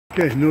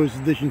Okay, newest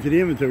addition to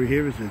the inventory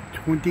here is a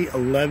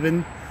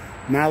 2011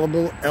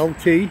 Malibu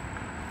LT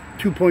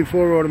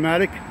 2.4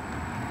 automatic.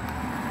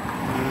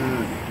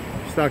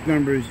 Stock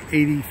number is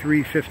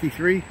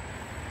 8353.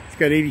 It's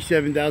got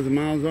 87,000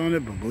 miles on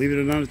it, but believe it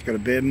or not, it's got a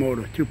bad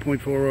motor.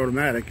 2.4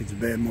 automatic, it's a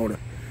bad motor.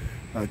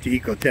 It's an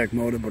Ecotech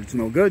motor, but it's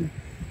no good.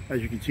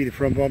 As you can see, the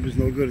front bumper is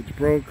no good. It's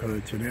broke.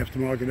 It's an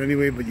aftermarket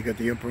anyway, but you got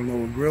the upper and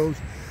lower grills.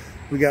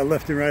 We got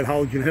left and right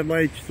halogen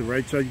headlights. The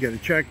right side you got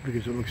to check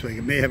because it looks like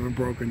it may have a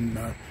broken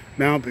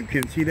mount, but you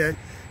can't see that.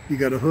 You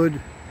got a hood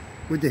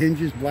with the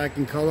hinges, black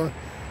in color.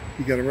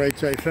 You got a right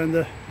side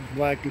fender,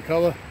 black in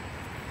color.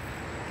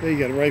 Okay, you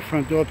got a right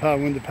front door, power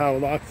window, power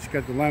locks. It's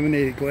got the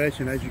laminated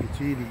glass, and as you can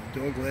see, the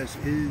door glass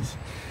is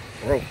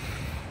broke.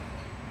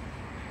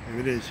 There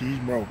it is, he's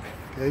broke.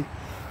 Okay,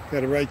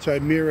 got a right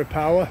side mirror,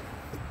 power.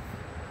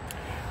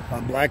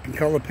 Black in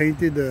color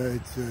painted.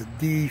 It's a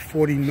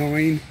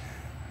D49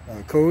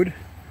 code.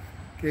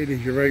 Okay,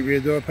 there's your right rear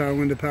door, power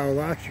window, power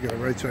locks. You got a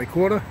right side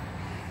quarter.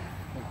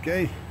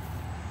 Okay, you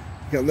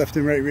got left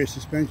and right rear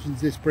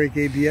suspensions, disc brake,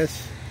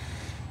 ABS.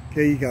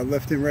 Okay, you got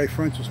left and right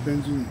front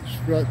suspension,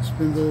 strut,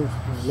 spindle,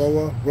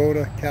 lower,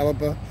 rotor,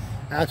 caliper.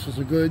 Axles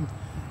are good.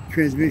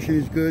 Transmission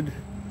is good.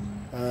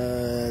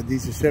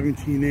 These are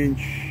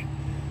 17-inch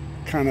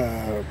kind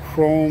of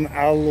chrome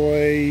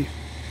alloy,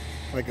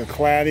 like a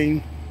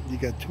cladding. You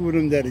got two of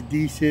them that are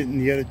decent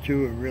and the other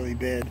two are really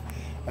bad.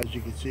 As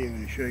you can see, I'm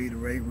going to show you the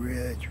right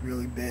rear. It's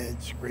really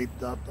bad,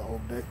 scraped up the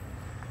whole bit.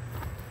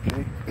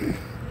 Okay.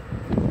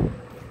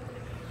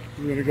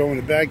 We're going to go in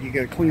the back. You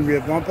got a clean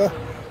rear bumper.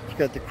 It's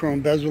got the chrome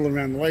bezel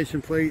around the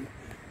license plate.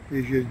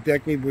 There's your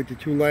deck lid with the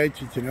two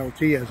lights. It's an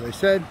LT, as I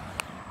said.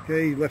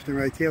 Okay, left and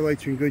right tail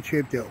lights are in good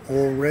shape. They're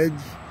all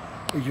reds.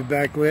 There's your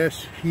back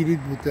glass, heated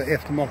with the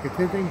aftermarket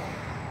tinting.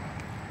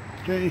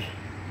 Okay,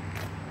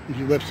 there's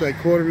your left side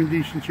quarter in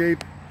decent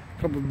shape.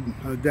 A couple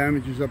of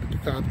damages up at the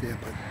top there,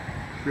 but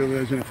really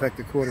doesn't affect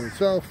the quarter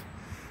itself.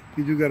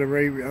 You do got a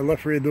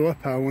left rear door,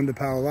 power window,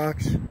 power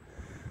locks.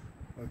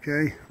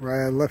 Okay,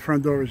 left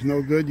front door is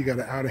no good. You got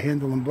an outer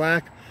handle in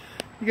black.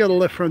 You got a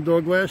left front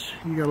door glass.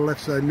 You got a left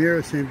side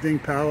mirror, same thing,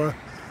 power.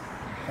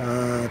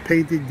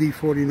 Painted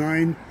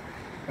D49.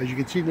 As you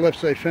can see, the left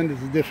side fender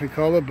is a different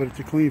color, but it's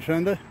a clean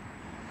fender.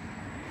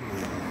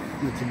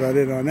 That's about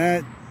it on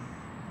that.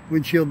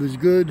 Windshield is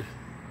good.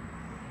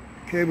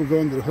 Okay, we'll go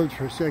into the hood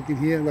for a second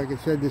here. Like I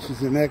said, this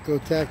is an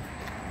Ecotech,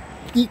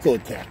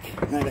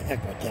 not an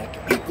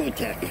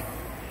Ecotech,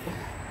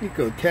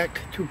 Ecotech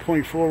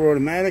 2.4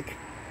 automatic.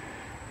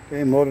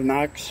 Okay, motor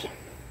knocks.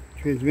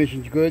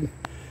 Transmission's good.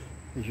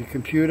 There's your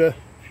computer,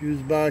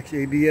 fuse box,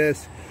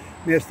 ABS,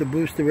 master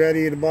booster,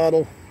 radiator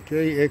bottle.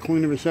 Okay, air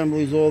cleaner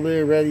assembly's all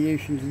there,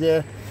 radiation's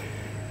there.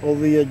 All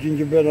the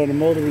gingerbread on the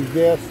motor is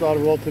there.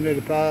 Starter,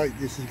 alternator power.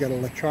 This has got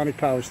electronic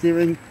power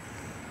steering.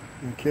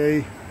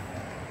 Okay.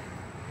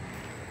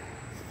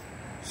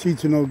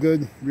 Seats are no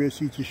good. Rear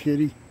seats are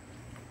shitty.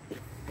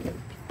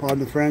 Pardon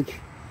the French.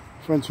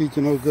 Front seats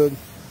are no good.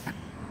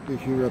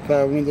 There's your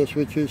power window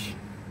switches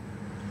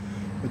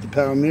with the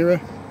power mirror.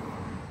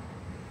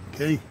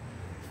 Okay.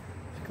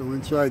 Let's go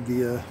inside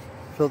the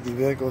filthy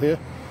vehicle here.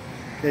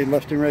 Okay,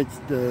 left and right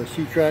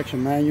seat tracks are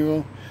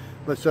manual.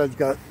 Left side's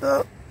got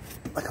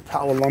like a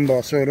power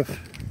lumbar sort of.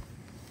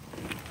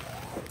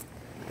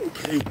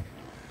 Okay.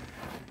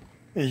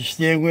 There's your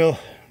steering wheel.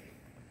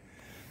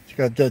 It's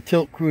got the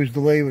tilt cruise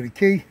delay with a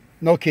key.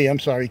 No key, I'm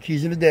sorry.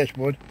 Key's in the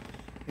dashboard.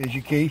 There's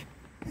your key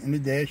in the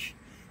dash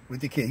with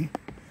the key.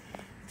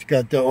 It's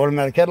got the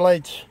automatic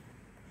headlights.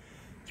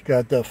 It's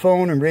got the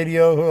phone and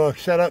radio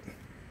setup.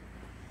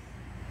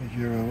 There's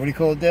your, what do you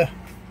call it there?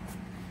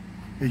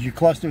 There's your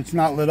cluster. It's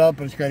not lit up,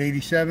 but it's got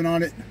 87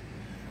 on it.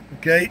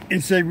 Okay,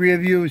 inside rear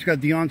view, it's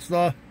got the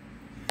OnStar.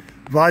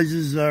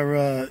 Visors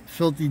are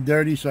filthy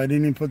dirty, so I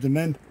didn't even put them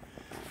in.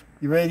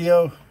 Your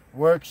radio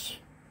works.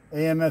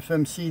 AM,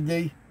 FM,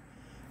 CD.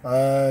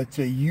 It's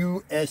a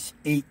US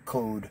 8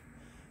 code.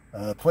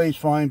 Plays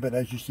fine, but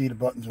as you see, the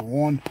buttons are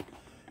worn.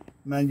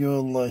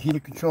 Manual heater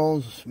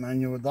controls,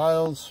 manual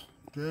dials.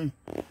 Okay,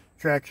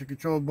 traction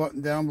control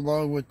button down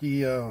below with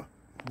the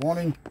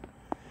warning.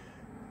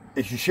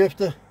 It's your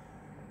shifter.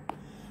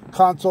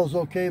 Console's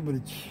okay, but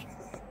it's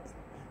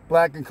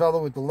black in color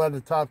with the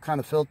leather top, kind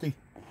of filthy.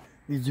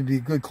 Needs to be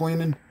good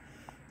cleaning.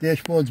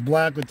 Dashboard's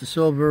black with the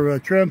silver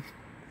trim.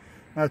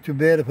 Not too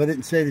bad. If I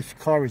didn't say this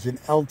car is an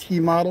LT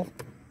model.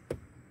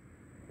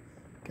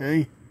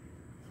 Okay.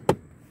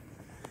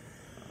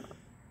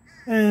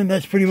 And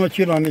that's pretty much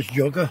it on this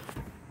joker.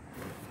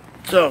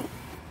 So,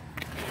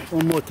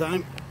 one more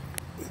time.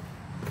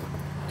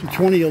 It's a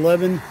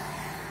 2011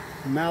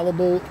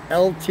 Malibu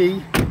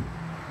LT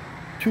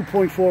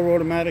 2.4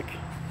 automatic.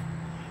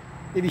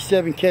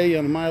 87K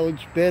on the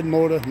mileage. Bad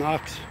motor,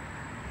 knocks.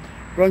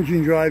 Runs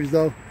and drives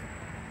though.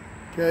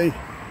 Okay.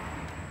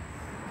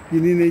 If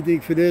you need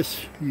anything for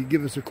this, you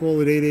give us a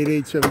call at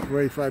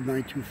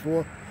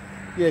 888-748-5924.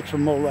 You ask for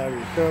Mo, Larry,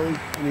 or Curly.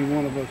 Any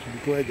one of us would be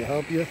glad to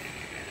help you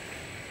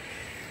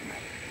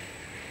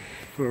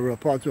for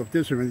parts off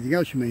this or anything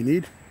else you may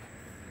need.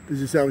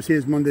 Business hours here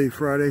is Monday to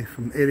Friday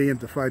from 8 a.m.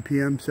 to 5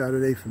 p.m.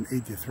 Saturday from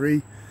 8 to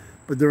 3.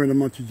 But during the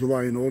months of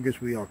July and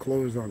August, we are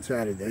closed on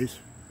Saturdays.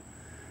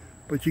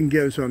 But you can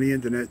get us on the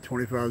internet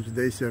 24 hours a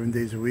day, 7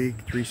 days a week,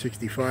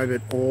 365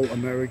 at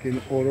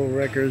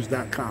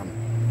allamericanautorecords.com.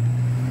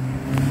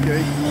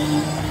 Okay?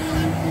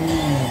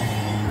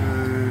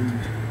 And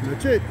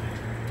that's it.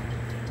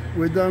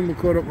 We're done. We're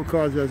caught up with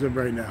cars as of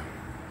right now.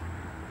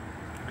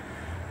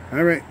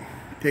 All right.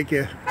 Take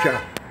care.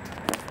 Ciao.